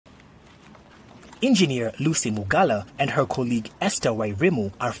Engineer Lucy Mugala and her colleague Esther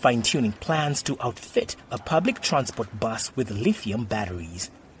Wairimu are fine-tuning plans to outfit a public transport bus with lithium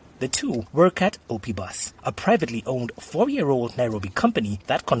batteries. The two work at Opibus, a privately owned 4-year-old Nairobi company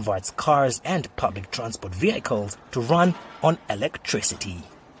that converts cars and public transport vehicles to run on electricity.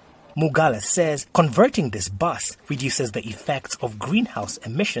 Mugala says converting this bus reduces the effects of greenhouse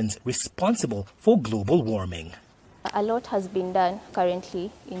emissions responsible for global warming. A lot has been done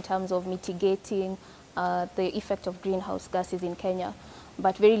currently in terms of mitigating the effect of greenhouse gases in Kenya,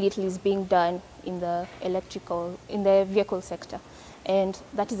 but very little is being done in the vehicle sector. And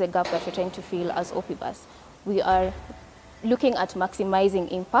that is a gap that we're trying to fill as Opibus. We are looking at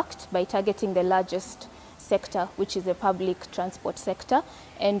maximizing impact by targeting the largest sector, which is the public transport sector.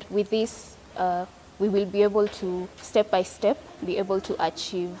 And with this, we will be able to, step by step, be able to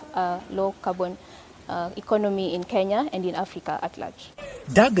achieve a low carbon economy in Kenya and in Africa at large.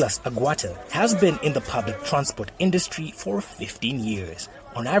 Douglas Agwata has been in the public transport industry for 15 years.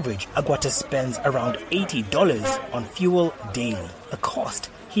 On average, Agwata spends around $80 on fuel daily, a cost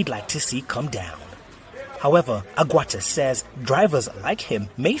he'd like to see come down. However, Agwata says drivers like him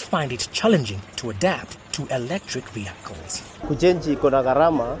may find it challenging to adapt to electric vehicles. Converting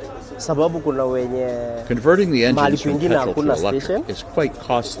the engines from petrol to electric is quite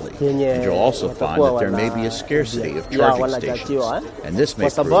costly, and you'll also find that there may be a scarcity of charging stations, and this may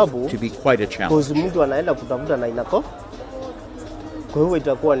prove to be quite a challenge.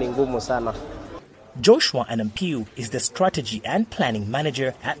 Joshua Anampiu is the Strategy and Planning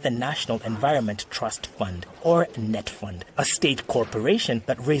Manager at the National Environment Trust Fund, or NET Fund, a state corporation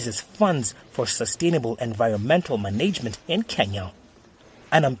that raises funds for sustainable environmental management in Kenya.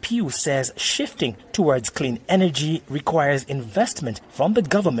 Anampiu says shifting towards clean energy requires investment from the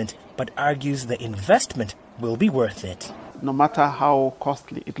government, but argues the investment will be worth it. No matter how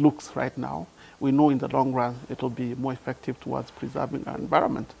costly it looks right now, we know in the long run it will be more effective towards preserving our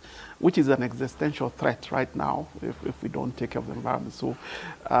environment, which is an existential threat right now if we don't take care of the environment. So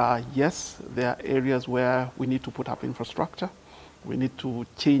yes, there are areas where we need to put up infrastructure. We need to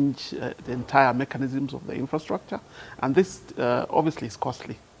change the entire mechanisms of the infrastructure. And this obviously is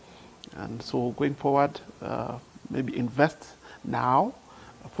costly. And so going forward, maybe invest now,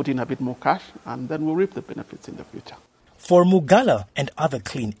 put in a bit more cash, and then we'll reap the benefits in the future. For Mugala and other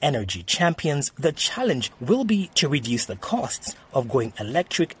clean energy champions, the challenge will be to reduce the costs of going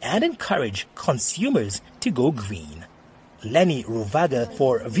electric and encourage consumers to go green. Lenny Ruvaga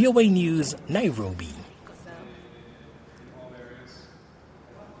for VOA News, Nairobi.